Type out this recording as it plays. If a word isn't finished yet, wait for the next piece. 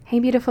Hey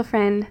beautiful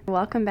friend,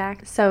 welcome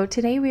back. So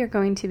today we are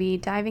going to be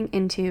diving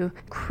into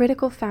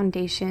critical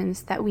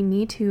foundations that we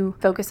need to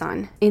focus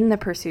on in the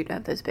pursuit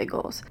of those big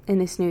goals in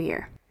this new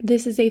year.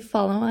 This is a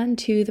follow-on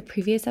to the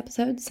previous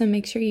episode, so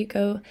make sure you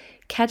go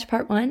catch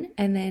part 1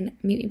 and then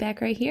meet me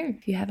back right here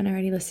if you haven't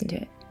already listened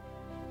to it.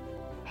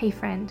 Hey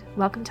friend,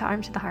 welcome to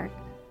Arm to the Heart.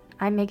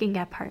 I'm Megan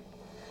Gephardt.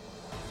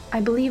 I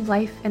believe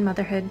life and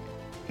motherhood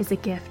is a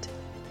gift.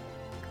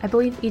 I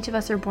believe each of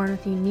us are born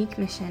with a unique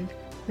mission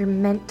we're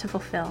meant to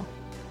fulfill.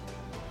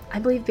 I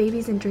believe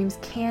babies and dreams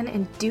can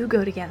and do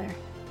go together.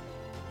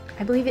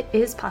 I believe it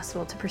is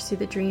possible to pursue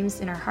the dreams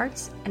in our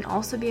hearts and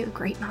also be a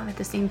great mom at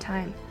the same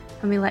time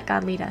when we let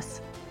God lead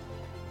us.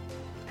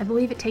 I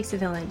believe it takes a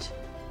village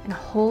and a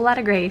whole lot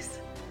of grace,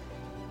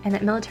 and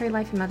that military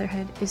life and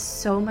motherhood is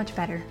so much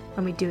better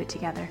when we do it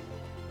together.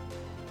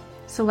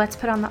 So let's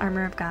put on the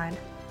armor of God.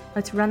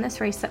 Let's run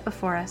this race set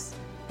before us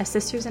as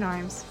sisters in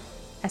arms,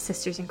 as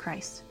sisters in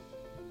Christ.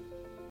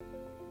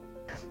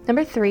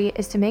 Number 3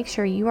 is to make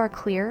sure you are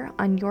clear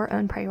on your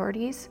own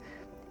priorities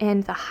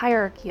and the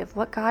hierarchy of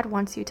what God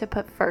wants you to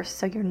put first,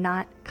 so you're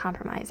not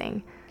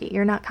compromising.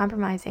 You're not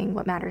compromising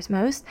what matters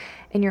most,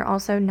 and you're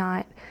also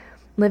not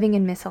living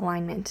in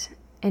misalignment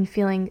and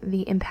feeling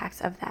the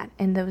impacts of that,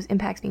 and those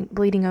impacts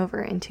bleeding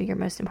over into your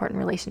most important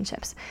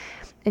relationships.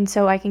 And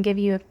so I can give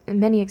you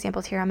many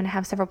examples here. I'm going to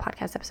have several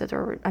podcast episodes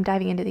where I'm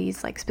diving into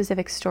these like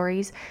specific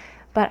stories,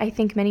 but I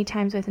think many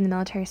times within the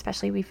military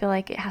especially, we feel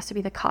like it has to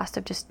be the cost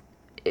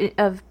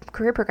of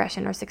career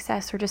progression or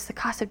success, or just the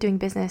cost of doing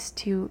business,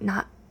 to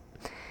not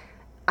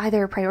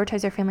either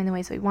prioritize our family in the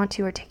ways that we want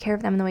to or take care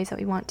of them in the ways that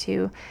we want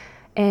to,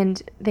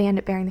 and they end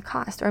up bearing the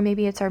cost. Or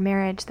maybe it's our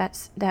marriage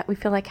that we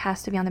feel like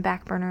has to be on the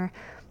back burner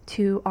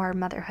to our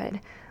motherhood.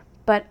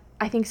 But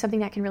I think something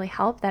that can really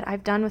help, that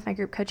I've done with my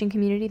group coaching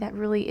community, that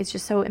really is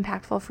just so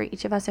impactful for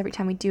each of us every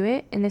time we do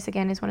it, and this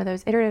again is one of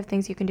those iterative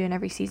things you can do in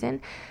every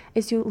season,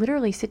 is to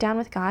literally sit down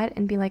with God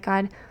and be like,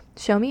 God,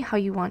 show me how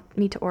you want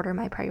me to order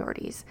my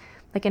priorities,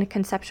 like in a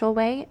conceptual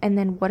way, and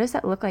then what does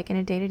that look like in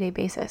a day-to-day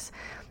basis?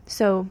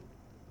 So,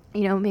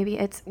 maybe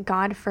it's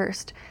God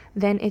first,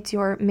 then it's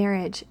your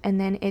marriage,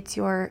 and then it's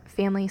your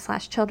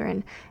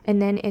family/children,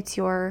 and then it's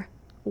your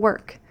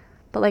work.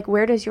 But like,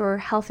 where does your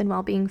health and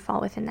well-being fall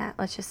within that?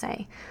 Let's just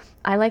say,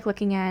 I like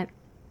looking at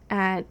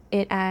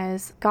it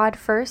as God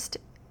first,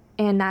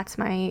 and that's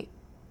my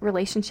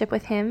relationship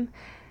with Him.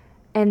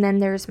 And then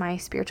there's my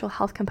spiritual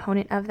health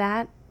component of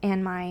that,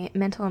 and my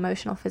mental,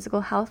 emotional,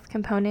 physical health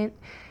component,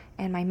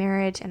 and my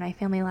marriage and my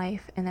family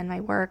life, and then my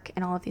work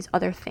and all of these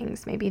other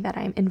things maybe that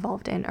I'm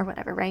involved in or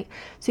whatever, right?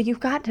 So you've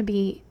got to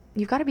be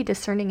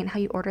discerning in how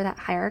you order that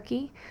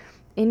hierarchy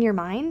in your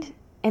mind,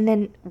 and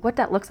then what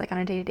that looks like on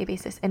a day-to-day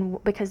basis.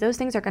 And because those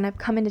things are going to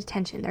come into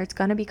tension, there's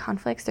going to be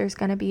conflicts, there's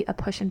going to be a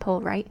push and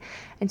pull, right?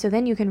 And so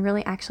then you can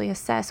really actually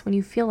assess when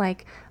you feel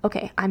like,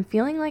 okay, I'm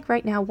feeling like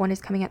right now one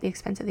is coming at the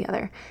expense of the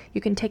other.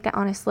 You can take that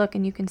honest look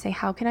and you can say,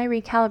 how can I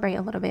recalibrate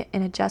a little bit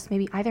and adjust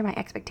maybe either my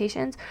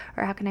expectations,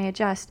 or how can I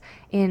adjust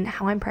in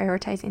how I'm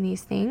prioritizing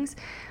these things,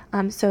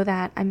 so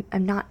that I'm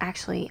not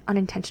actually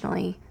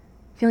unintentionally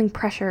feeling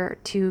pressure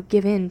to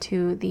give in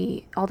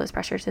to all those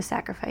pressures to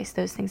sacrifice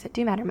those things that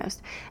do matter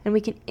most. And we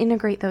can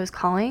integrate those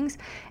callings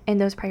and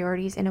those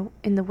priorities in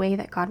the way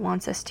that God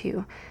wants us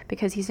to,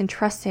 because He's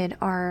entrusted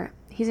our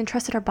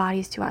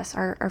bodies to us,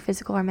 our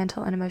physical, our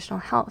mental, and emotional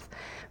health,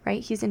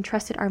 right? He's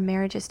entrusted our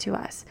marriages to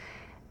us,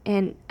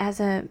 and as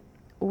a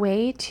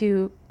way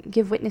to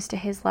give witness to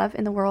His love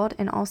in the world,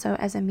 and also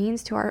as a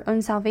means to our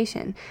own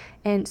salvation,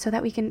 and so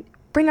that we can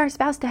bring our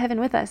spouse to heaven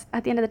with us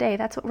at the end of the day.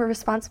 That's what we're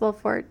responsible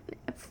for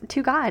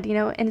to God,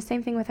 and the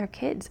same thing with our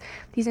kids.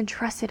 He's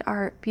entrusted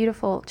our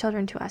beautiful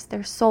children to us,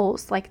 their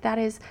souls. Like, that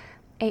is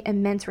an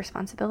immense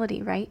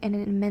responsibility, right? And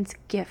an immense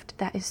gift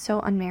that is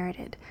so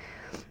unmerited.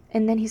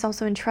 And then He's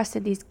also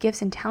entrusted these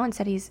gifts and talents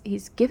that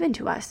He's given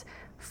to us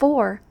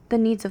for the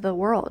needs of the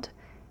world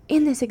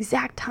in this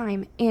exact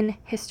time in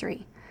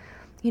history.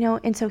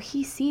 And so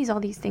He sees all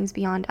these things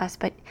beyond us,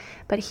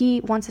 but He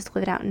wants us to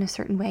live it out in a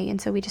certain way.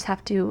 And so we just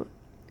have to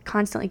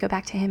constantly go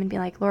back to Him and be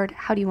like, Lord,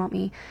 how do you want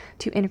me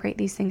to integrate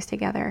these things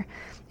together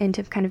and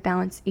to kind of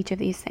balance each of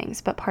these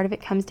things? But part of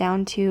it comes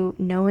down to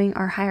knowing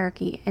our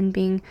hierarchy and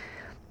being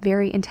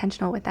very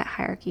intentional with that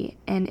hierarchy.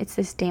 And it's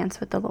this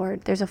dance with the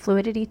Lord. There's a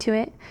fluidity to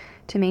it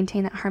to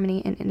maintain that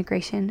harmony and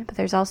integration, but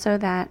there's also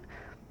that,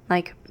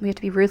 like, we have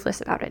to be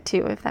ruthless about it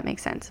too, if that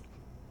makes sense.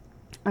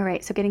 All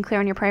right, so getting clear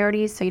on your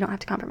priorities so you don't have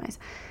to compromise,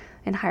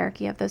 and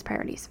hierarchy of those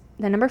priorities.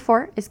 Then number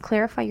 4 is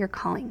clarify your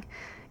calling.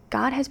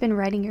 God has been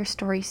writing your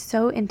story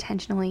so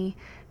intentionally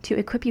to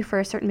equip you for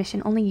a certain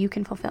mission only you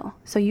can fulfill.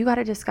 So you got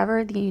to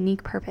discover the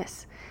unique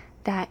purpose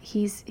that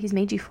He's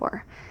made you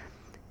for.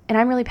 And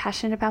I'm really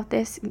passionate about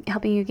this,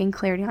 helping you gain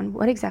clarity on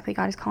what exactly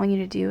God is calling you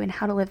to do and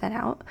how to live that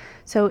out.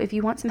 So if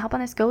you want some help on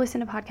this, go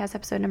listen to podcast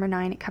episode number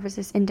 9. It covers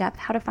this in depth,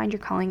 how to find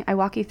your calling. I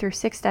walk you through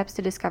 6 steps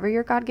to discover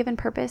your God-given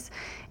purpose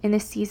in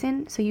this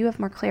season, so you have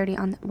more clarity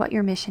on what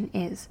your mission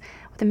is,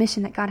 the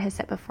mission that God has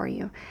set before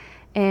you.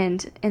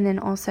 And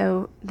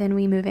then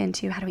we move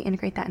into how do we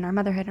integrate that in our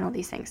motherhood and all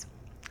these things.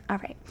 All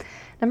right.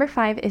 Number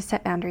 5 is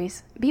set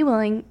boundaries. Be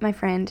willing, my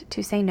friend,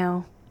 to say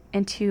no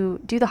and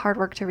to do the hard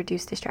work to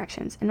reduce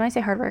distractions. And when I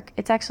say hard work,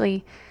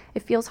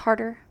 it feels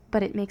harder,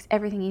 but it makes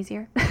everything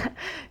easier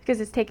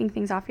because it's taking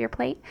things off your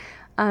plate.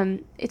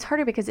 It's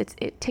harder because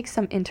it takes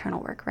some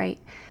internal work, right?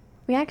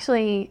 We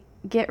actually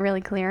get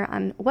really clear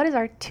on what is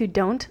our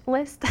to-don't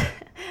list.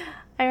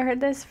 I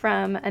heard this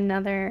from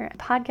another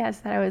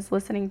podcast that I was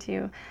listening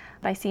to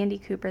by Sandy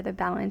Cooper, the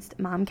Balanced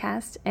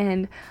Momcast,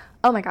 and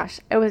oh my gosh,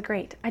 it was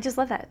great. I just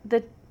love that.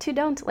 The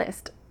to-don't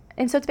list.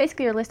 And so it's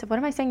basically your list of what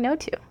am I saying no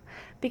to?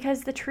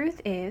 Because the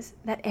truth is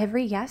that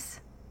every yes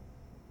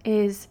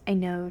is a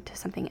no to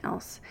something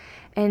else.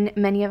 And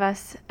many of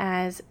us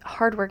as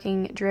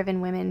hardworking,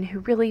 driven women who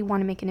really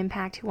want to make an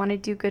impact, who want to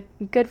do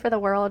good for the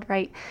world,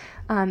 right?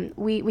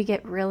 We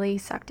get really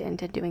sucked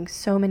into doing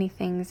so many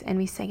things and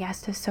we say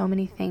yes to so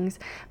many things.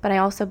 But I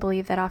also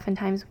believe that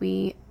oftentimes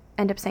we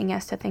end up saying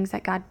yes to things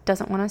that God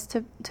doesn't want us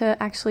to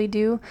actually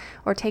do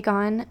or take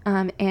on.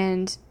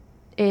 And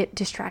it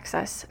distracts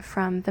us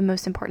from the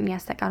most important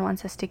yes that God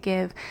wants us to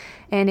give.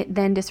 And it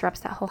then disrupts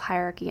that whole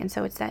hierarchy. And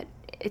so it's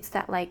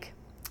that like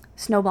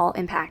snowball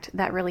impact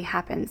that really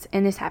happens.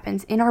 And this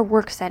happens in our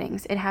work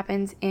settings. It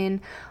happens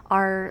in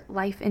our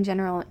life in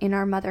general, in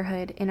our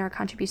motherhood, in our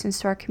contributions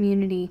to our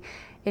community.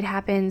 It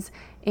happens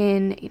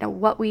in,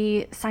 what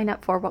we sign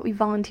up for, what we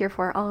volunteer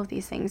for, all of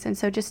these things. And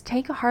so just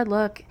take a hard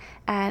look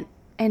at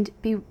and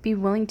be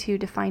willing to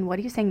define, what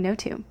are you saying no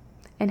to?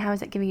 And how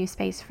is it giving you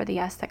space for the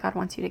yes that God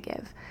wants you to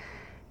give?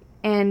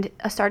 And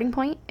a starting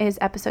point is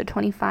episode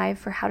 25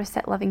 for how to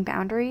set loving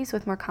boundaries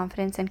with more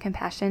confidence and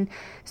compassion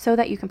so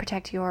that you can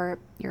protect your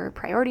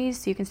priorities,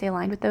 so you can stay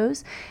aligned with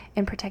those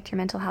and protect your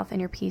mental health and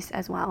your peace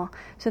as well.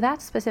 So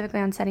that's specifically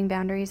on setting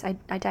boundaries.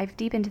 I dive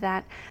deep into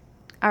that.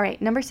 All right,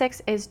 number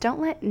 6 is don't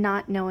let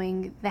not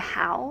knowing the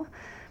how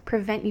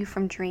prevent you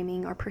from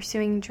dreaming or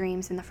pursuing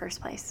dreams in the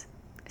first place.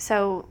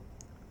 So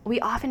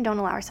we often don't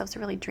allow ourselves to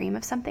really dream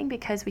of something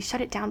because we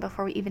shut it down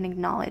before we even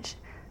acknowledge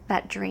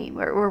that dream.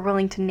 We're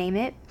willing to name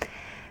it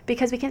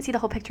because we can't see the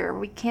whole picture.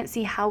 We can't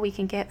see how we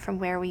can get from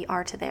where we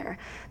are to there.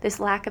 This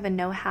lack of a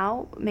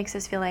know-how makes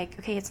us feel like,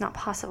 okay, it's not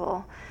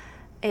possible.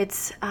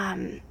 It's,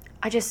 I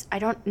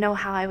don't know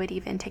how I would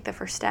even take the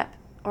first step.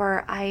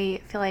 Or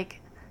I feel like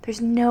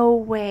there's no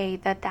way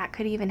that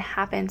could even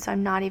happen. So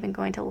I'm not even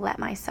going to let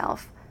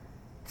myself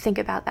think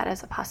about that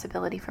as a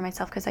possibility for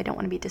myself because I don't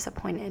want to be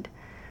disappointed.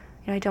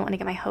 I don't want to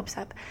get my hopes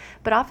up.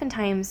 But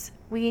oftentimes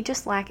we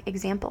just lack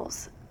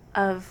examples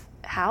of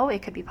how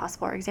it could be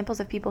possible, or examples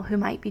of people who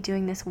might be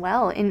doing this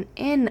well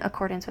in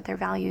accordance with their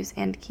values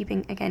and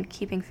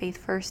keeping faith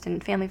first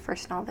and family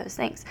first and all those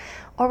things.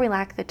 Or we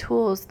lack the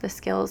tools, the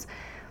skills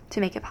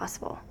to make it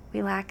possible.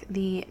 We lack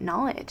the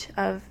knowledge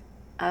of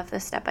the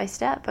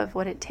step-by-step of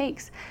what it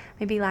takes.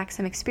 Maybe lack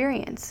some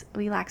experience.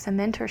 We lack some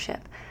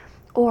mentorship.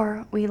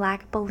 Or we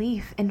lack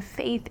belief and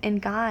faith in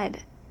God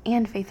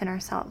and faith in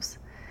ourselves.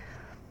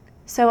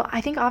 So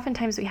I think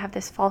oftentimes we have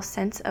this false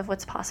sense of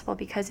what's possible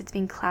because it's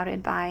being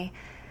clouded by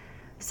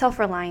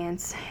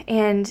self-reliance.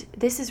 And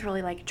this is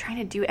really like trying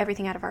to do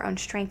everything out of our own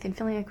strength and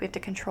feeling like we have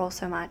to control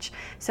so much.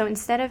 So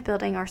instead of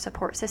building our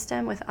support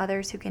system with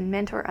others who can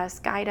mentor us,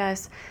 guide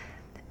us,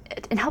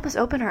 and help us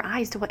open our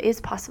eyes to what is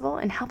possible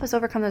and help us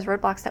overcome those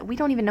roadblocks that we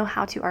don't even know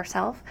how to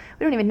ourselves.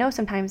 We don't even know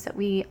sometimes that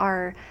we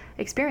are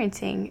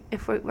experiencing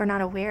if we're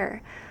not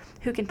aware,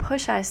 who can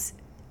push us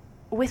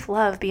with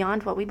love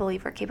beyond what we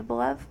believe we're capable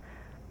of.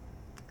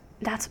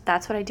 That's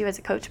what I do as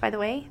a coach, by the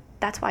way.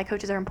 That's why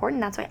coaches are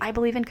important. That's why I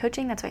believe in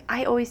coaching. That's why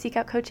I always seek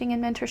out coaching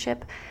and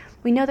mentorship.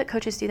 We know that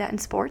coaches do that in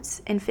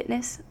sports and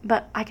fitness,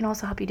 but I can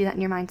also help you do that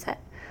in your mindset.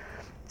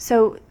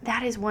 So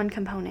that is one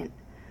component.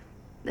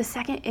 The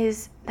second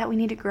is that we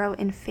need to grow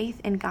in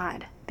faith in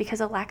God,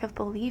 because a lack of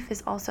belief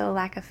is also a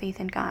lack of faith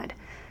in God.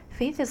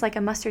 Faith is like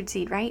a mustard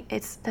seed, right?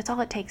 That's all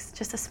it takes,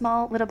 just a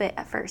small little bit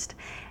at first.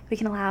 We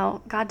can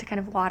allow God to kind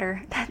of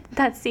water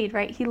that seed,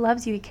 right? He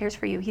loves you. He cares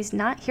for you. He's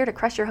not here to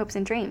crush your hopes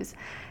and dreams.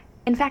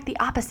 In fact, the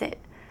opposite.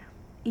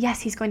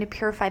 Yes, he's going to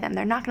purify them.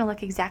 They're not going to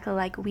look exactly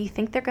like we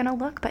think they're going to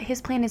look, but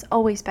his plan is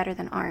always better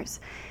than ours.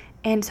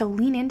 And so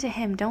lean into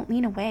him. Don't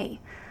lean away.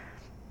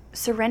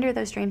 Surrender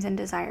those dreams and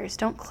desires.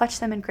 Don't clutch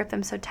them and grip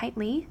them so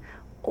tightly,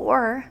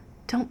 or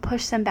don't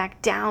push them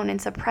back down and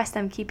suppress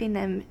them, keeping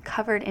them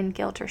covered in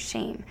guilt or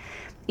shame.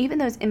 Even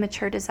those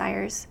immature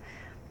desires,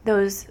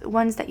 those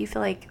ones that you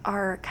feel like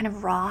are kind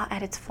of raw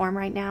at its form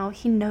right now,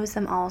 he knows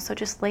them all. So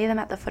just lay them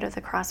at the foot of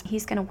the cross.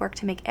 He's going to work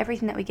to make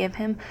everything that we give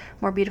him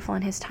more beautiful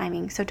in his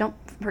timing. So don't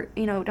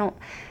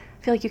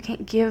feel like you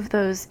can't give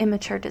those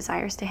immature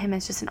desires to him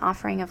as just an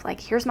offering of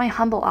like, here's my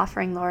humble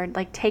offering, Lord.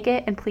 Like, take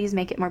it and please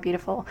make it more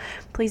beautiful.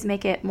 Please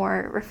make it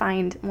more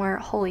refined, more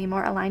holy,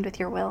 more aligned with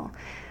your will.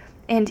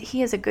 And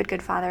he is a good,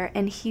 good father,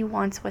 and he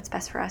wants what's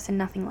best for us and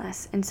nothing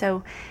less. And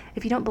so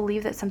if you don't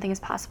believe that something is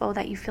possible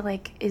that you feel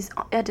like is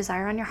a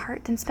desire on your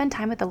heart, then spend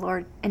time with the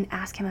Lord and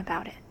ask him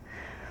about it.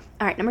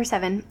 All right, number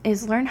 7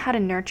 is learn how to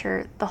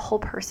nurture the whole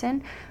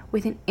person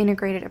with an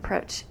integrated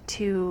approach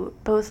to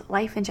both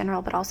life in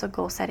general, but also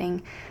goal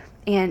setting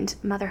and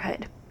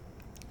motherhood.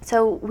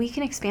 So we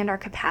can expand our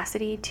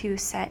capacity to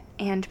set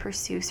and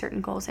pursue certain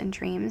goals and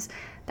dreams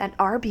that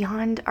are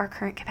beyond our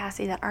current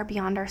capacity, that are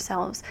beyond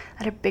ourselves,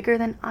 that are bigger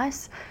than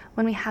us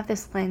when we have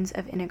this lens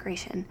of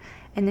integration.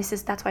 And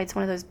that's why it's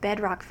one of those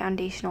bedrock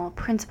foundational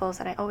principles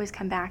that I always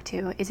come back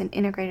to, is an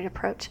integrated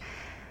approach.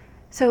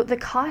 So the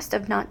cost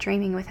of not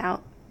dreaming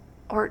without,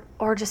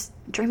 or just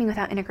dreaming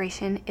without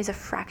integration, is a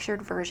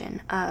fractured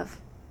version of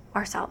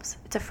ourselves.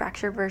 It's a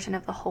fractured version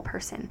of the whole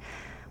person.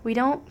 We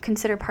don't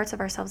consider parts of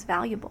ourselves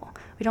valuable.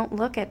 We don't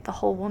look at the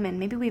whole woman.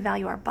 Maybe we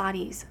value our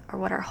bodies, or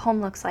what our home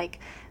looks like,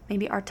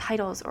 maybe our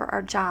titles or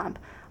our job,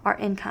 our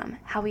income,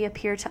 how we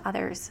appear to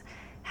others,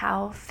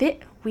 how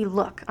fit we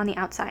look on the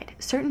outside.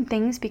 Certain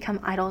things become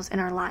idols in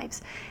our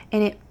lives,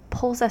 and it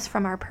pulls us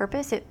from our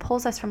purpose. It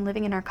pulls us from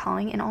living in our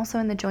calling, and also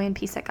in the joy and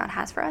peace that God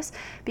has for us,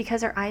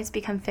 because our eyes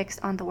become fixed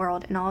on the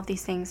world and all of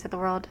these things that the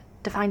world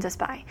defines us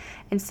by,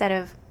 instead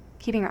of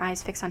keeping our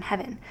eyes fixed on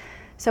heaven.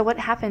 So what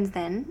happens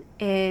then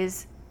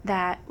is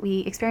that we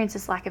experience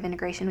this lack of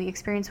integration. We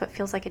experience what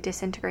feels like a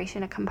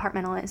disintegration, a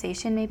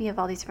compartmentalization maybe of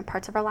all these different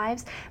parts of our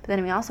lives, but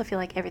then we also feel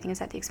like everything is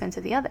at the expense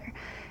of the other.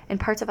 And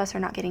parts of us are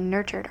not getting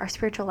nurtured. Our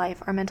spiritual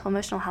life, our mental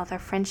emotional health, our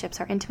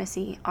friendships, our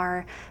intimacy,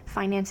 our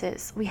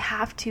finances. We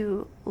have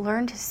to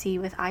learn to see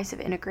with eyes of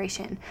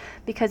integration,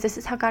 because this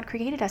is how God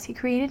created us. He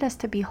created us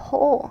to be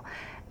whole,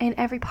 and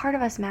every part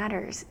of us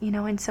matters,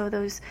 and so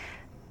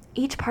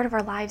each part of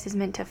our lives is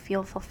meant to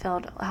feel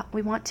fulfilled.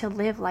 We want to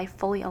live life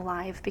fully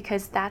alive,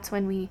 because that's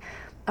when we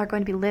are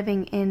going to be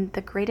living in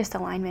the greatest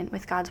alignment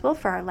with God's will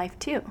for our life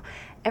too.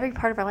 Every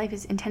part of our life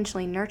is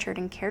intentionally nurtured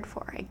and cared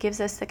for. It gives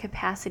us the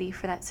capacity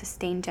for that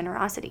sustained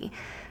generosity,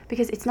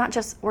 because it's not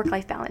just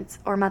work-life balance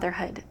or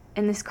motherhood.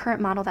 And this current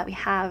model that we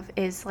have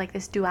is like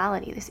this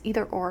duality, this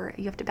either or.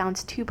 You have to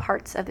balance two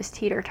parts of this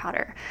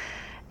teeter-totter.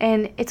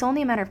 And it's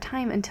only a matter of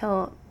time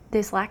until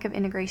this lack of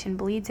integration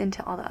bleeds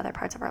into all the other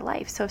parts of our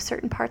life. So if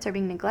certain parts are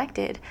being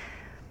neglected,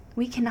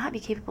 we cannot be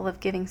capable of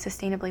giving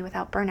sustainably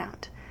without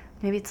burnout.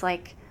 Maybe it's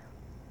like,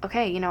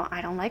 okay,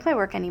 I don't like my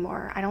work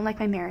anymore. I don't like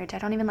my marriage. I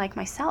don't even like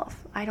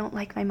myself. I don't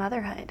like my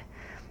motherhood.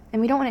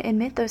 And we don't want to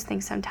admit those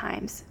things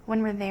sometimes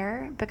when we're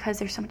there, because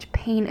there's so much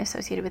pain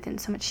associated with it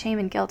and so much shame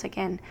and guilt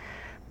again.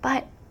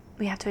 But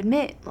we have to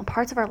admit,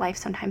 parts of our life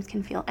sometimes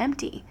can feel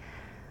empty.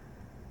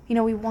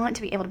 We want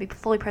to be able to be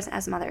fully present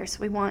as mothers.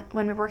 When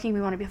we're working,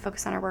 we want to be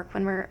focused on our work.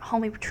 When we're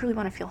home, we truly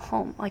want to feel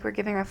home, like we're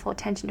giving our full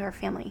attention to our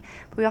family.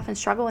 But we often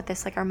struggle with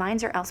this, like our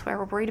minds are elsewhere.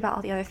 We're worried about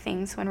all the other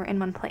things when we're in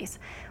one place.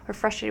 We're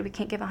frustrated, we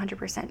can't give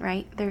 100%,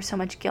 right? There's so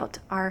much guilt.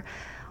 Our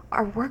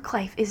work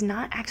life is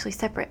not actually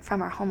separate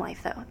from our home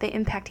life, though. They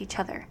impact each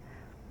other,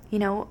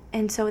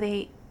 and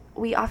so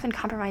we often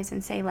compromise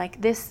and say,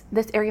 like, this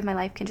area of my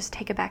life can just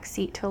take a back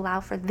seat to allow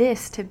for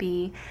this to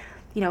be,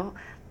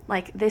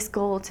 like this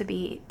goal to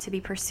be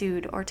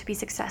pursued, or to be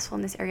successful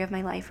in this area of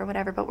my life or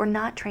whatever. But we're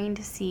not trained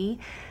to see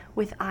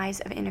with eyes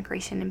of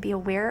integration and be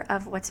aware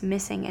of what's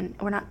missing, and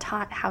we're not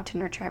taught how to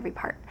nurture every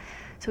part.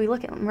 So we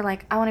look at it and we're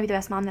like, I want to be the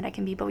best mom that I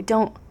can be, but we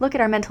don't look at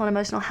our mental and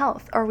emotional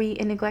health, or we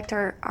neglect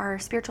our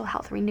spiritual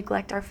health, or we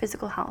neglect our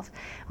physical health.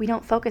 We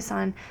don't focus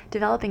on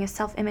developing a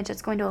self-image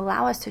that's going to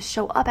allow us to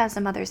show up as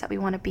the mothers that we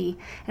want to be,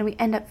 and we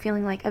end up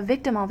feeling like a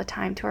victim all the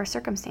time to our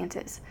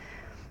circumstances.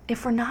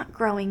 If we're not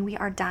growing, we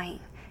are dying.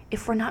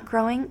 If we're not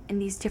growing in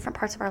these different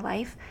parts of our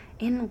life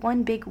in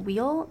one big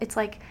wheel, it's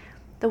like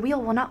the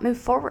wheel will not move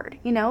forward,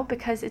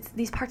 because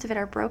these parts of it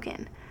are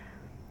broken,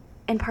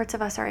 and parts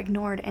of us are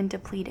ignored and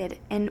depleted,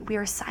 and we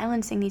are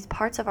silencing these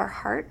parts of our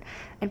heart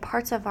and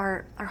parts of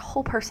our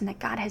whole person that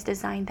God has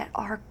designed that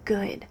are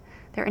good.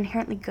 They're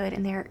inherently good,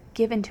 and they're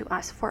given to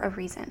us for a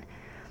reason.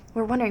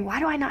 We're wondering, why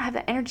do I not have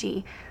the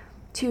energy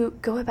to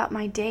go about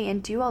my day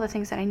and do all the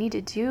things that I need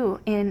to do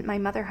in my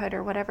motherhood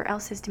or whatever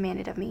else is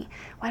demanded of me?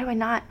 Why do I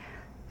not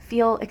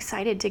feel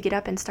excited to get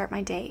up and start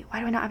my day? Why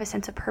do I not have a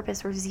sense of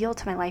purpose or zeal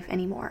to my life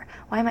anymore?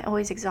 Why am I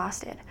always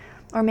exhausted?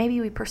 Or maybe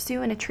we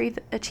pursue and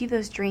achieve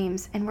those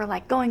dreams, and we're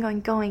like going,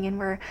 and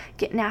we're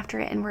getting after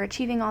it, and we're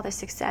achieving all this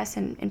success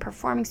and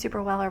performing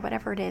super well or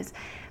whatever it is,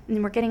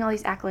 and we're getting all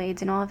these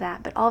accolades and all of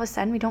that, but all of a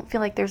sudden we don't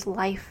feel like there's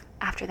life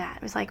after that.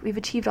 It's like we've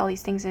achieved all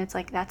these things and it's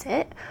like, that's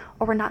it?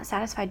 Or we're not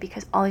satisfied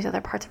because all these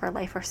other parts of our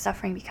life are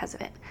suffering because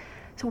of it.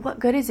 So what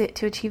good is it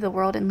to achieve the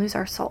world and lose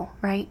our soul,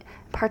 right?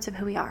 Parts of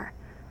who we are.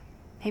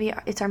 Maybe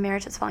it's our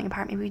marriage that's falling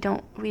apart. Maybe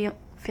we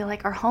feel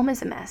like our home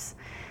is a mess.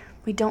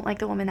 We don't like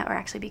the woman that we're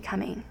actually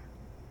becoming.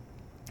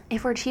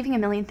 If we're achieving a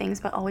million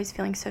things but always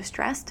feeling so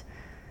stressed,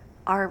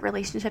 our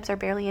relationships are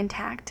barely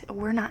intact,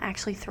 we're not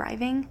actually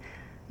thriving,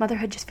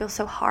 motherhood just feels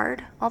so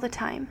hard all the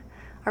time,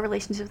 our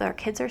relationships with our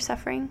kids are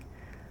suffering,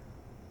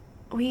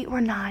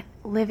 we're not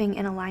living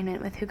in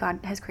alignment with who God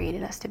has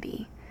created us to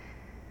be.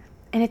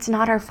 And it's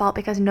not our fault,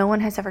 because no one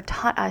has ever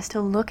taught us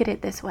to look at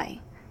it this way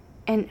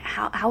and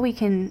how we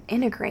can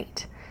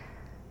integrate,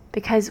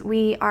 because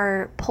we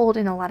are pulled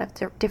in a lot of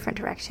different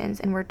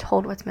directions and we're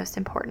told what's most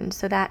important.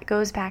 So that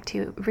goes back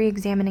to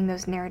re-examining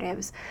those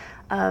narratives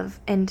of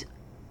and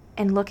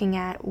looking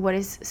at what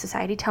is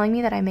society telling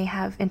me that I may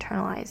have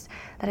internalized,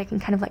 that I can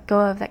kind of let go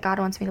of, that God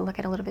wants me to look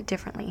at a little bit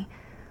differently.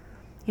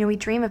 We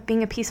dream of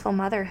being a peaceful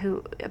mother,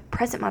 a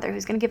present mother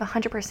who's going to give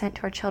 100%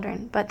 to our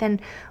children, but then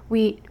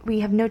we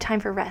have no time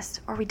for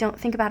rest, or we don't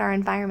think about our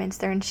environments,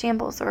 they're in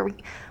shambles, or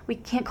we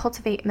can't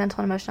cultivate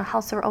mental and emotional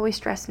health, so we're always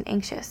stressed and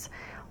anxious,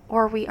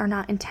 or we are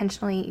not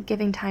intentionally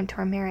giving time to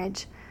our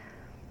marriage,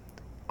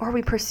 or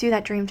we pursue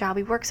that dream job.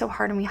 We work so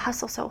hard and we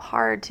hustle so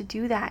hard to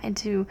do that and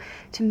to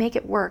make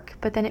it work,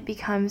 but then it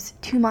becomes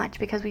too much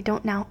because we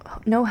don't now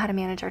know how to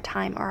manage our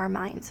time or our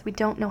minds. We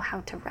don't know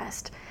how to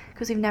rest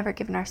because we've never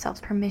given ourselves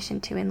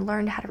permission to and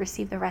learned how to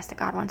receive the rest that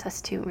God wants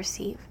us to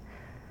receive.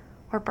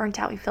 We're burnt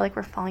out. We feel like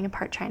we're falling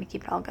apart trying to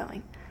keep it all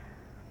going.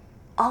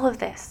 All of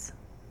this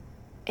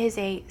is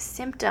a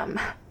symptom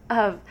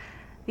of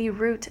the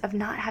root of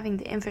not having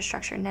the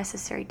infrastructure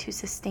necessary to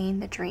sustain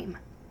the dream,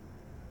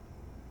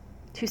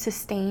 to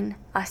sustain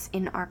us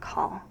in our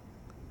call,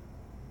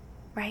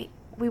 right?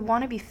 We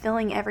want to be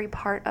filling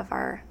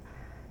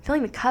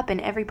the cup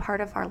in every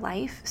part of our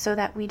life so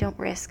that we don't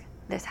risk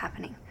this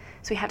happening.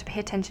 So we have to pay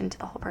attention to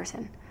the whole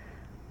person.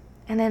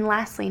 And then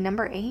lastly,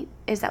 number 8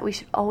 is that we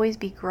should always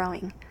be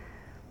growing.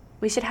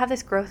 We should have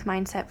this growth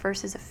mindset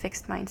versus a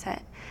fixed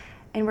mindset.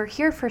 And we're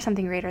here for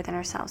something greater than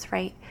ourselves,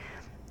 right?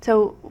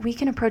 So we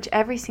can approach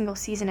every single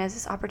season as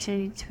this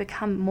opportunity to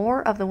become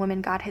more of the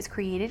woman God has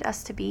created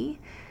us to be.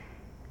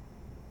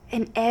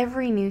 And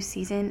every new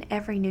season,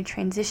 every new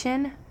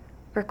transition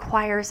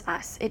requires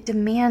us. It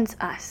demands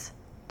us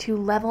to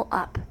level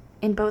up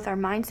in both our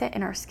mindset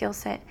and our skill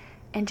set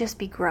and just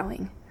be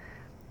growing.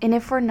 And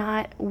if we're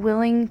not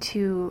willing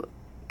to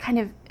kind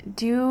of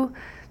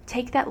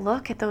take that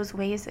look at those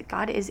ways that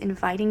God is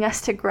inviting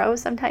us to grow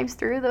sometimes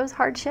through those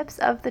hardships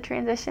of the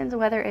transitions,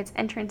 whether it's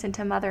entrance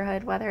into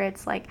motherhood, whether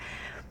it's like,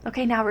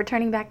 okay, now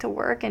returning back to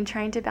work and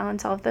trying to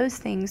balance all of those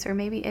things, or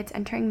maybe it's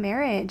entering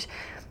marriage,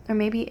 or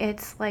maybe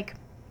it's like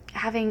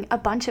having a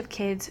bunch of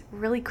kids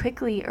really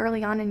quickly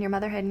early on in your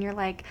motherhood, and you're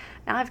like,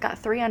 now I've got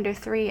 3 under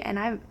 3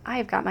 and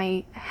I've got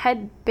my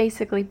head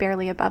basically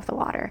barely above the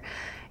water.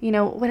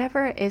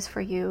 Whatever it is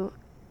for you,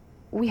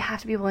 we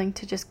have to be willing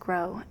to just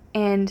grow.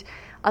 And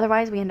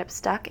otherwise we end up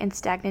stuck and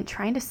stagnant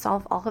trying to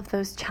solve all of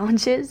those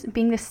challenges,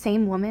 being the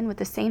same woman with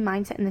the same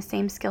mindset and the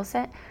same skill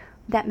set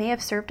that may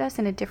have served us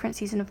in a different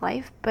season of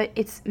life, but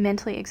it's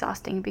mentally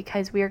exhausting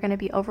because we are going to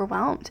be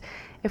overwhelmed.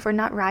 If we're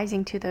not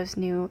rising to those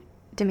new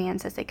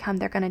demands as they come,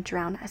 they're going to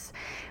drown us.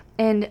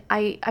 And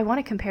I want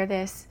to compare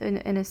this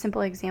in a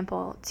simple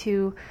example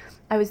to,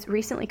 I was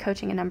recently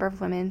coaching a number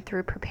of women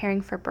through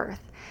preparing for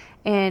birth,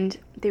 and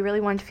they really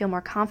wanted to feel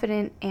more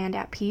confident and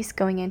at peace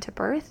going into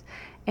birth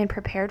and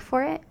prepared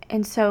for it.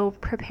 And so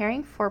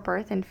preparing for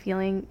birth and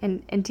feeling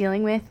and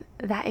dealing with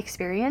that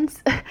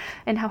experience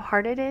and how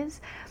hard it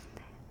is,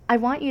 I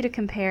want you to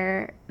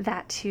compare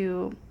that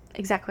to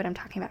exactly what I'm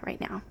talking about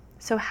right now.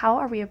 So how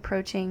are we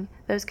approaching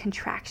those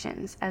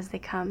contractions as they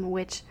come,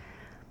 which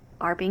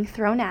are being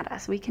thrown at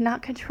us? We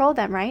cannot control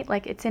them, right?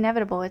 Like, it's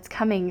inevitable. It's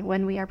coming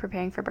when we are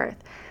preparing for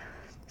birth.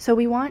 So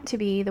we want to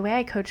be, the way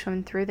I coach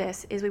women through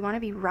this is we want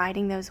to be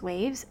riding those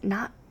waves,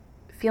 not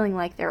feeling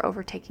like they're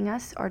overtaking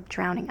us or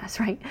drowning us,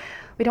 right?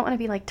 We don't want to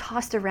be like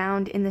tossed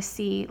around in the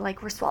sea,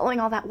 like we're swallowing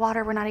all that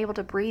water, we're not able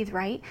to breathe,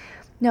 right?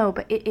 No,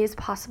 but it is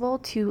possible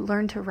to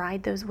learn to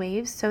ride those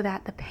waves so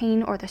that the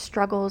pain or the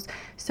struggles,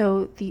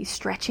 so the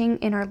stretching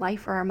in our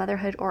life or our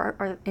motherhood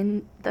or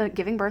in the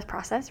giving birth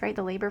process, right,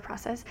 the labor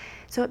process,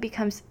 so it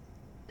becomes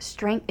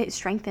it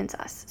strengthens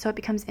us, so it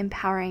becomes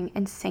empowering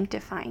and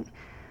sanctifying.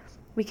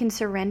 We can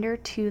surrender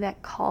to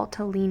that call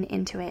to lean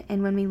into it.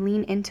 And when we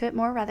lean into it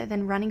more rather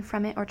than running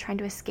from it or trying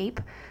to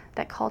escape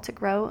that call to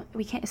grow,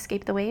 we can't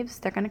escape the waves.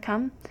 They're going to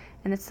come.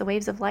 And it's the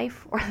waves of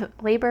life or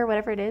labor,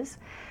 whatever it is.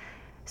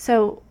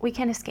 So we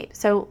can't escape.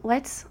 So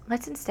let's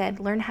instead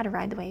learn how to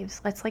ride the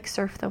waves. Let's like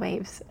surf the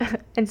waves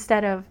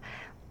instead of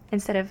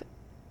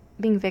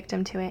being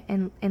victim to it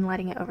and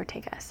letting it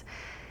overtake us.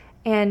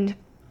 And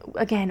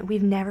again,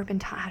 we've never been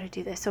taught how to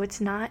do this, so it's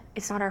not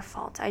our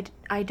fault.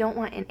 I don't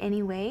want in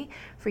any way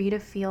for you to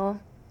feel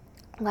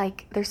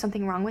like there's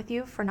something wrong with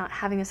you for not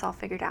having this all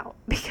figured out,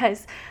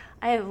 because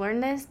I have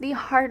learned this the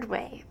hard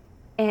way,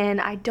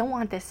 and I don't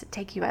want this to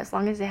take you as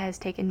long as it has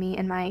taken me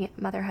in my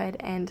motherhood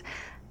and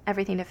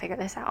everything to figure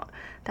this out.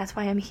 That's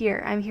why I'm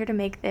here. I'm here to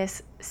make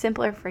this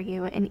simpler for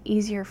you and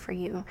easier for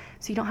you,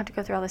 so you don't have to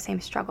go through all the same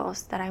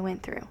struggles that I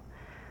went through.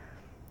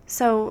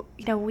 So,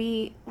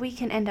 we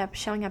can end up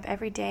showing up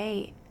every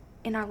day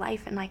in our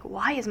life and like,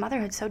 why is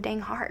motherhood so dang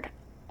hard?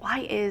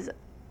 Why is,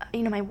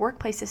 my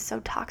workplace is so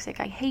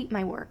toxic. I hate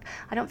my work.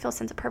 I don't feel a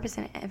sense of purpose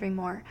in it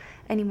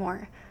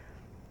anymore.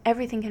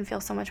 Everything can feel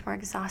so much more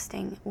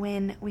exhausting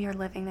when we are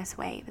living this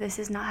way. This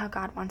is not how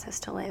God wants us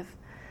to live.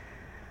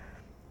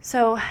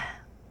 So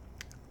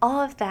all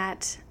of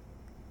that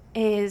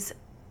is,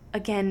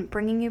 again,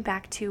 bringing you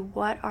back to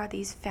what are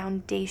these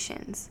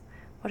foundations?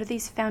 What are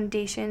these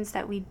foundations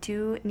that we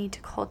do need to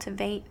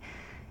cultivate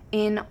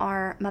in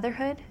our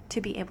motherhood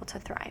to be able to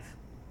thrive,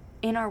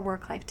 in our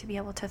work life to be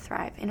able to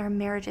thrive, in our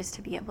marriages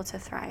to be able to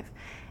thrive,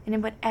 and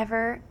in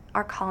whatever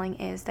our calling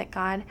is that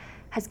God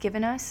has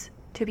given us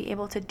to be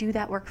able to do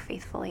that work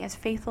faithfully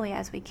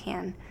as we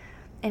can,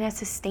 and as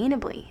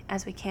sustainably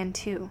as we can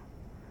too.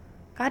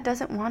 God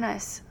doesn't want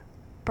us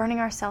burning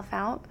ourselves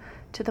out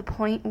to the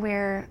point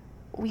where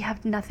we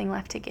have nothing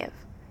left to give,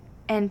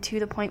 and to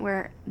the point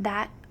where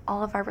that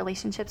all of our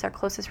relationships, our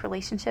closest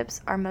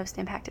relationships, are most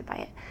impacted by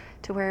it,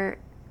 to where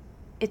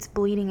it's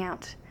bleeding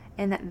out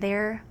and that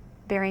they're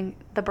bearing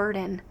the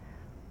burden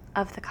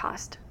of the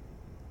cost.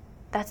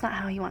 That's not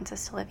how he wants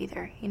us to live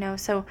either,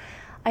 So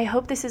I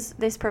hope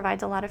this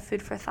provides a lot of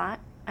food for thought.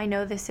 I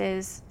know this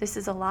is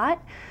a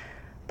lot,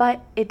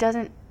 but it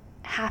doesn't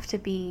have to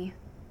be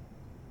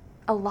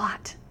a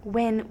lot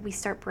when we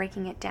start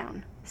breaking it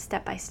down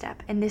step by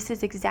step. And this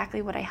is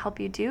exactly what I help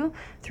you do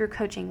through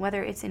coaching,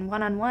 whether it's in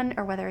one-on-one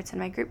or whether it's in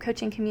my group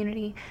coaching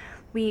community.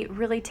 We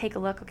really take a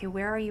look, okay,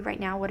 where are you right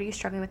now? What are you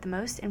struggling with the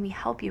most? And we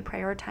help you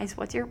prioritize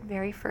what's your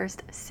very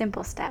first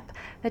simple step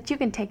that you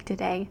can take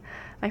today,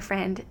 my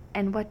friend,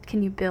 and what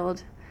can you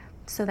build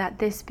so that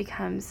this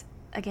becomes,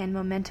 again,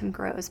 momentum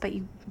grows, but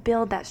you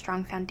build that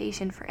strong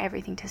foundation for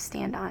everything to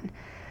stand on.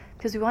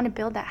 Because we want to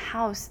build that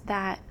house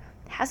that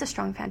has a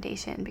strong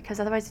foundation, because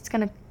otherwise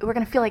we're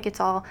gonna feel like it's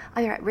all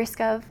either at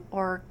risk of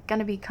or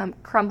gonna become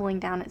crumbling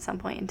down at some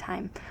point in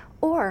time.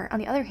 Or on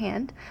the other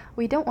hand,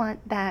 we don't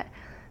want that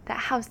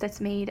house that's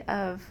made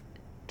of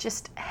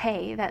just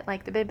hay, that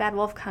like the big bad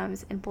wolf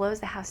comes and blows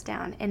the house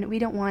down. And we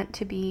don't want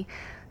to be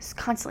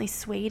constantly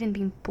swayed and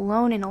being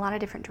blown in a lot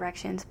of different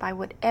directions by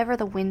whatever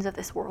the winds of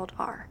this world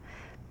are,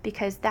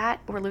 because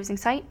that we're losing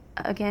sight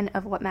again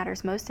of what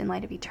matters most in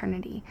light of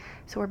eternity.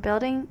 So we're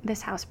building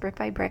this house brick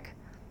by brick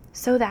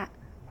so that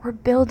we're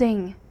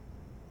building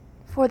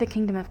for the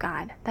kingdom of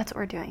God. That's what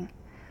we're doing.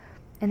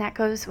 And that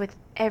goes with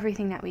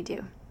everything that we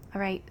do. All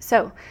right.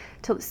 So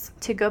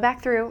to go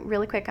back through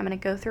really quick, I'm going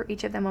to go through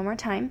each of them one more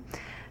time.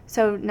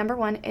 So number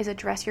 1 is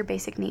address your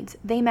basic needs.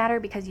 They matter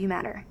because you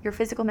matter. Your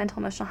physical, mental,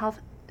 emotional health,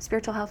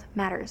 spiritual health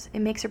matters. It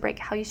makes or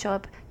breaks how you show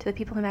up to the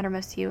people who matter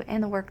most to you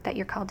and the work that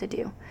you're called to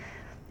do.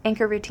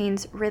 Anchor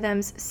routines,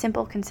 rhythms,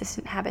 simple,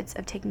 consistent habits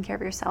of taking care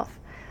of yourself.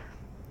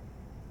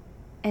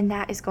 And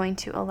that is going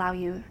to allow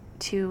you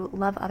to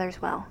love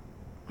others well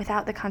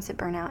without the constant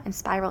burnout and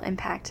spiral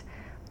impact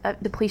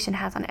depletion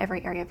has on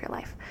every area of your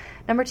life.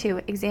 Number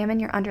 2, examine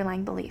your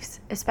underlying beliefs,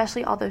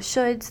 especially all those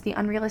shoulds, the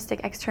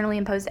unrealistic externally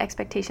imposed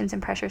expectations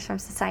and pressures from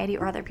society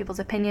or other people's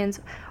opinions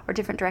or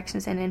different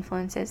directions and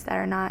influences that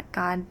are not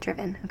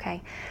God-driven,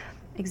 okay?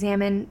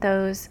 Examine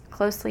those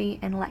closely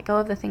and let go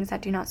of the things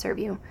that do not serve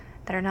you,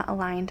 that are not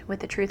aligned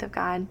with the truth of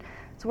God's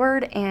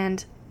word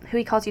and who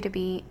he calls you to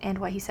be and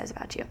what he says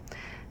about you.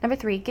 Number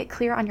 3, get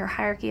clear on your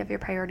hierarchy of your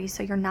priorities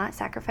so you're not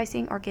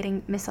sacrificing or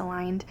getting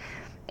misaligned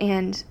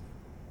and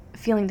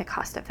feeling the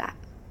cost of that.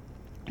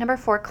 Number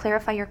 4,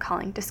 clarify your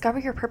calling. Discover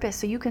your purpose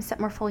so you can step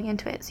more fully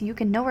into it, so you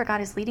can know where God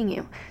is leading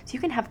you, so you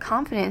can have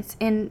confidence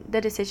in the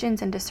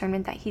decisions and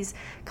discernment that he's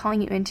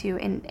calling you into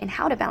and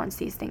how to balance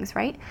these things,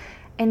 right?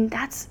 And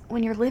that's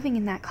when you're living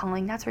in that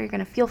calling, that's where you're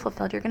going to feel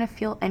fulfilled. You're going to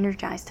feel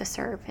energized to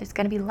serve. It's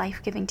going to be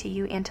life-giving to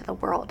you and to the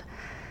world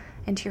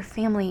and to your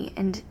family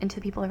and to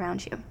the people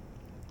around you.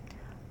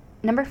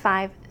 Number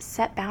 5,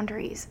 set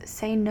boundaries.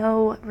 Say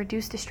no,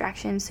 reduce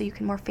distractions so you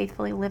can more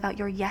faithfully live out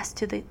your yes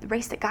to the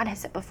race that God has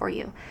set before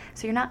you.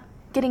 So you're not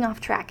getting off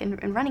track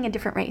and running a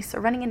different race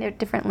or running in a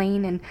different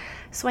lane and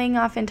swaying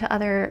off into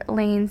other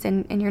lanes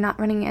and you're not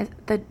running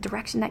the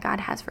direction that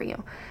God has for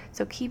you.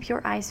 So keep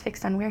your eyes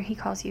fixed on where he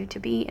calls you to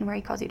be and where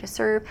he calls you to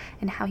serve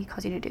and how he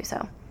calls you to do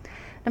so.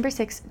 Number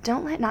 6,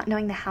 don't let not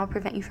knowing the how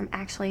prevent you from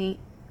actually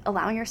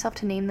allowing yourself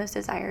to name those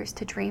desires,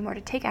 to dream, or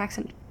to take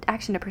action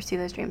to pursue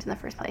those dreams in the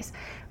first place.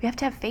 We have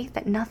to have faith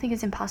that nothing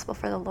is impossible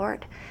for the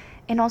Lord,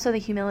 and also the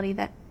humility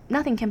that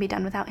nothing can be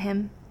done without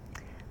him.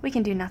 We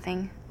can do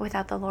nothing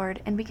without the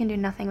Lord, and we can do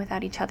nothing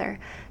without each other.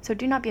 So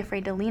do not be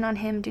afraid to lean on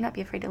him. Do not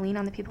be afraid to lean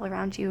on the people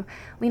around you.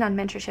 Lean on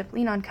mentorship,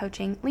 lean on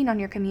coaching, lean on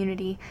your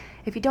community.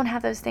 If you don't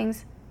have those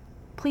things,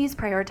 please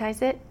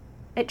prioritize it.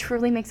 It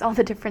truly makes all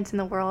the difference in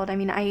the world. I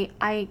mean,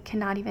 I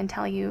cannot even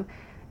tell you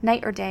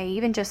night or day,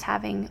 even just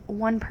having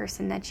one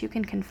person that you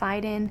can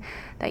confide in,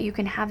 that you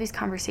can have these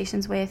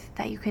conversations with,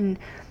 that you can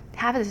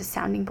have as a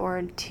sounding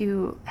board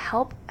to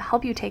help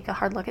you take a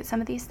hard look at some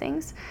of these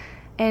things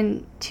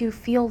and to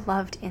feel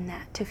loved in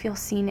that, to feel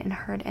seen and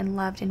heard and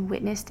loved and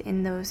witnessed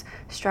in those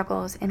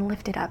struggles and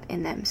lifted up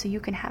in them so you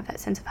can have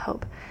that sense of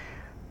hope.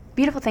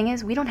 Beautiful thing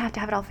is we don't have to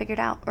have it all figured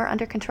out or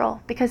under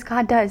control because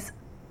God does.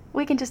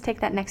 We can just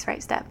take that next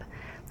right step.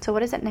 So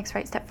what is that next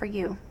right step for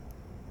you?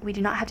 We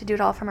do not have to do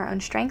it all from our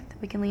own strength.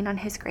 We can lean on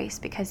his grace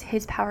because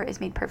his power is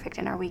made perfect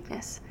in our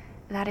weakness.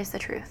 That is the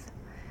truth.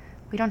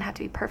 We don't have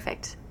to be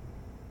perfect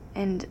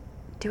and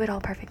do it all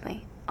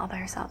perfectly, all by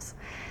ourselves.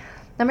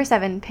 Number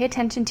 7, pay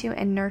attention to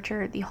and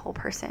nurture the whole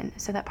person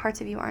so that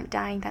parts of you aren't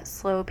dying that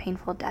slow,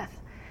 painful death.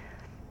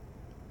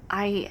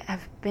 I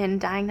have been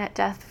dying that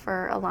death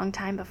for a long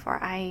time before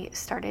I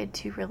started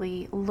to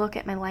really look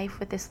at my life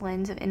with this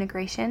lens of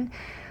integration.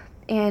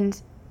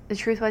 And the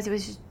truth was,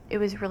 it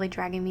was really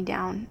dragging me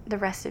down, the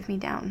rest of me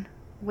down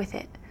with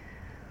it.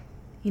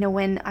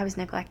 When I was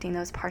neglecting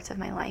those parts of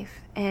my life.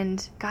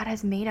 And God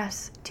has made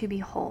us to be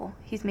whole.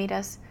 He's made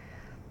us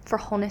for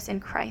wholeness in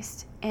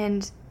Christ.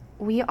 And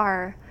we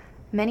are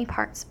many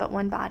parts but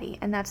one body.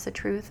 And that's the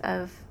truth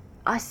of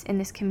us in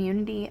this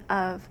community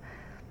of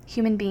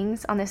human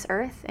beings on this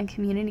earth and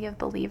community of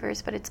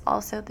believers, but it's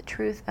also the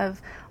truth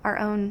of our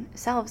own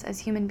selves as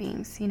human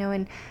beings,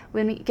 and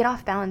when we get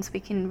off balance, we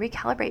can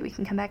recalibrate, we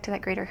can come back to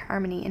that greater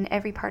harmony, and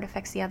every part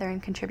affects the other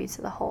and contributes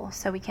to the whole,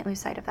 so we can't lose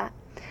sight of that.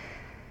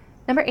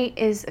 Number 8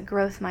 is a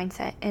growth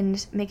mindset,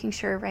 and making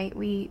sure, right,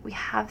 we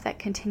have that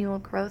continual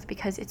growth,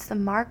 because it's the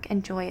mark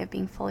and joy of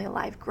being fully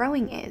alive.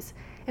 Growing is.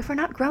 If we're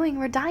not growing,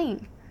 we're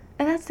dying,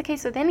 and that's the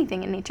case with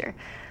anything in nature.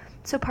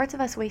 So parts of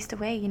us waste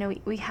away.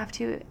 We have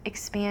to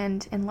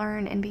expand and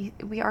learn, and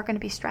we are going to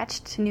be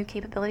stretched to new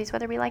capabilities,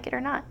 whether we like it or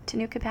not, to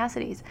new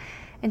capacities.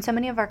 And so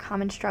many of our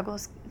common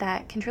struggles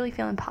that can truly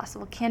feel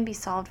impossible can be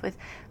solved with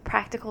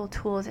practical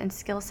tools and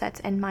skill sets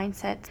and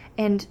mindsets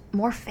and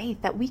more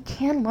faith that we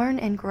can learn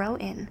and grow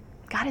in.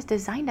 God has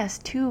designed us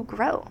to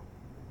grow.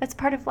 That's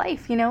part of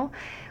life,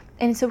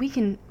 And so we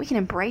can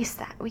embrace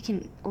that. We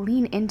can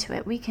lean into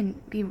it. We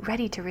can be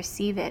ready to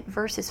receive it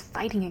versus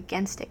fighting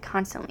against it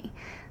constantly.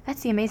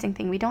 That's the amazing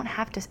thing. We don't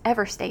have to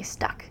ever stay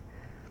stuck.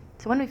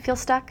 So when we feel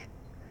stuck,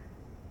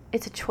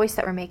 it's a choice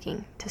that we're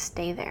making to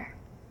stay there.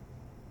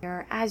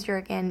 As you're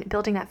again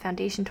building that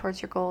foundation towards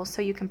your goals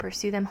so you can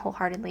pursue them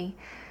wholeheartedly,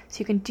 so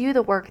you can do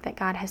the work that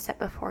God has set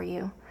before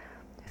you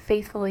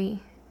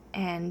faithfully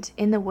and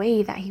in the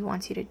way that he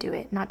wants you to do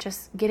it, not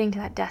just getting to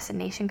that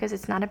destination, because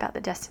it's not about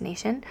the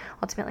destination.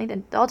 Ultimately,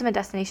 the ultimate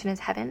destination is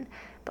heaven.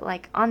 But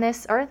like on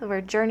this earth,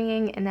 we're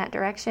journeying in that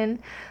direction,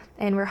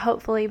 and we're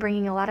hopefully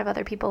bringing a lot of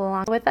other people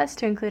along with us,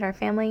 to include our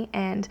family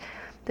and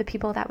the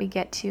people that we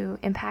get to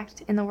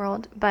impact in the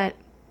world. But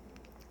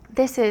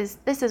this is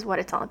what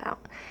it's all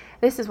about.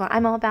 This is what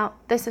I'm all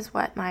about. This is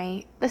what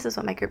my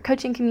group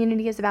coaching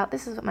community is about.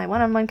 This is what my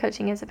one-on-one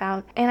coaching is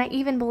about. And I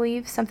even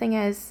believe something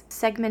as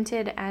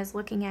segmented as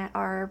looking at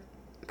our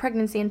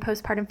pregnancy and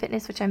postpartum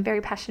fitness, which I'm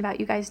very passionate about.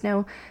 You guys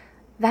know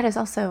that is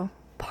also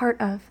part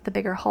of the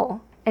bigger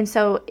whole. And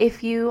so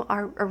if you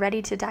are ready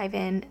to dive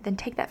in, then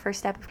take that first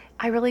step.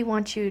 I really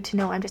want you to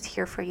know I'm just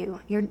here for you.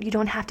 You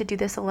don't have to do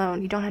this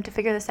alone. You don't have to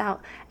figure this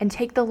out and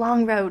take the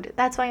long road.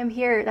 That's why I'm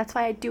here. That's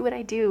why I do what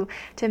I do,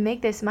 to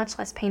make this much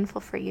less painful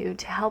for you,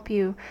 to help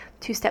you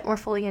to step more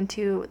fully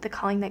into the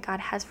calling that God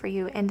has for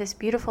you and this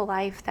beautiful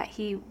life that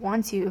he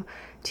wants you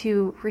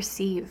to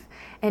receive.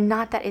 And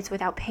not that it's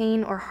without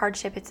pain or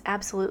hardship. It's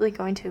absolutely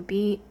going to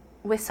be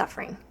with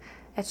suffering.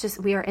 It's just,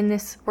 we are in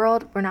this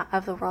world, we're not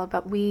of the world,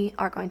 but we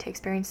are going to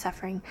experience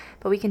suffering.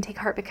 But we can take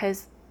heart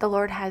because the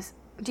Lord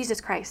Jesus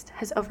Christ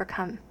has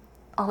overcome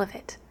all of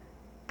it.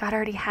 God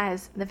already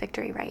has the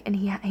victory, right? And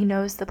he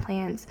knows the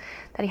plans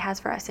that he has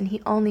for us, and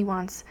he only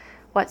wants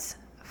what's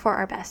for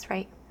our best,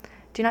 right?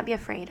 Do not be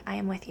afraid, I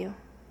am with you.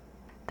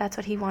 That's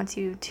what he wants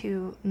you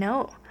to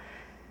know.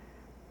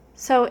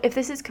 So if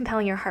this is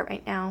compelling your heart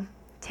right now,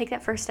 take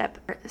that first step.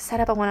 Set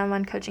up a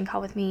one-on-one coaching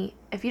call with me.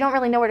 If you don't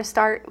really know where to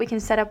start, we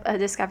can set up a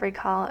discovery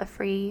call, a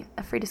free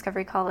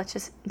discovery call. Let's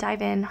just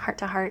dive in heart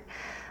to heart,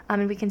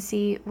 and we can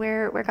see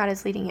where God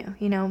is leading you,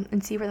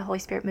 and see where the Holy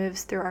Spirit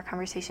moves through our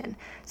conversation.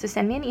 So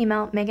send me an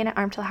email,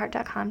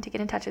 megan@armtotheheart.com, to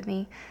get in touch with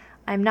me.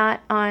 I'm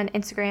not on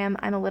Instagram.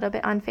 I'm a little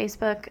bit on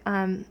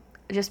Facebook,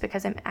 just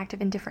because I'm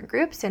active in different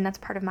groups, and that's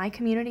part of my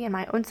community and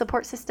my own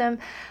support system.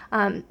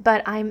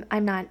 But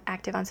I'm not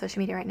active on social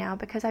media right now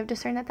because I've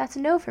discerned that that's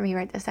a no for me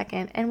right this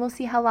second, and we'll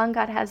see how long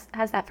God has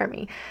that for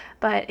me.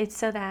 But it's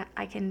so that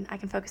I can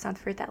focus on the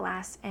fruit that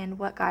lasts and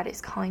what God is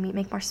calling me,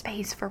 make more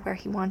space for where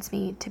he wants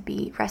me to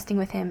be, resting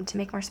with him, to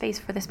make more space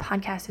for this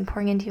podcast and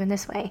pouring into you in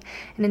this way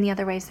and in the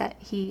other ways that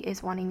he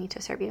is wanting me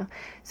to serve you.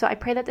 So I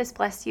pray that this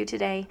blessed you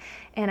today,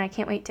 and I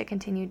can't wait to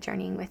continue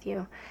journeying with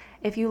you.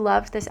 If you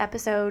loved this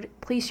episode,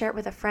 please share it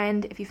with a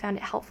friend if you found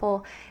it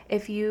helpful.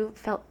 If you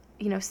felt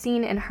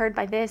seen and heard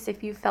by this,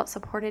 if you felt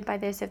supported by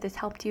this, if this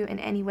helped you in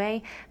any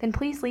way, then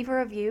please leave a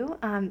review.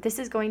 This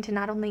is going to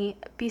not only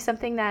be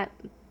something that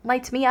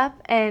lights me up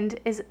and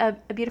is a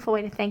beautiful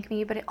way to thank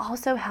me, but it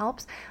also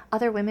helps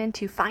other women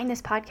to find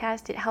this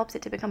podcast. It helps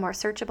it to become more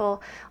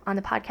searchable on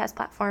the podcast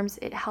platforms.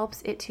 It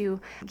helps it to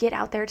get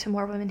out there to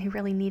more women who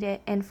really need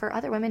it, and for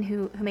other women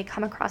who may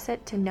come across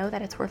it to know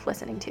that it's worth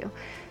listening to.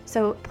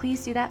 So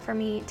please do that for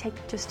me. Take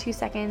just 2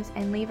 seconds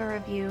and leave a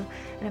review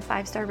and a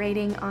 5-star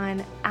rating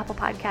on Apple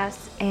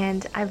Podcasts,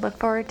 and I look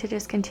forward to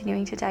just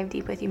continuing to dive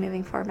deep with you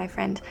moving forward, my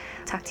friend.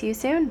 Talk to you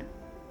soon.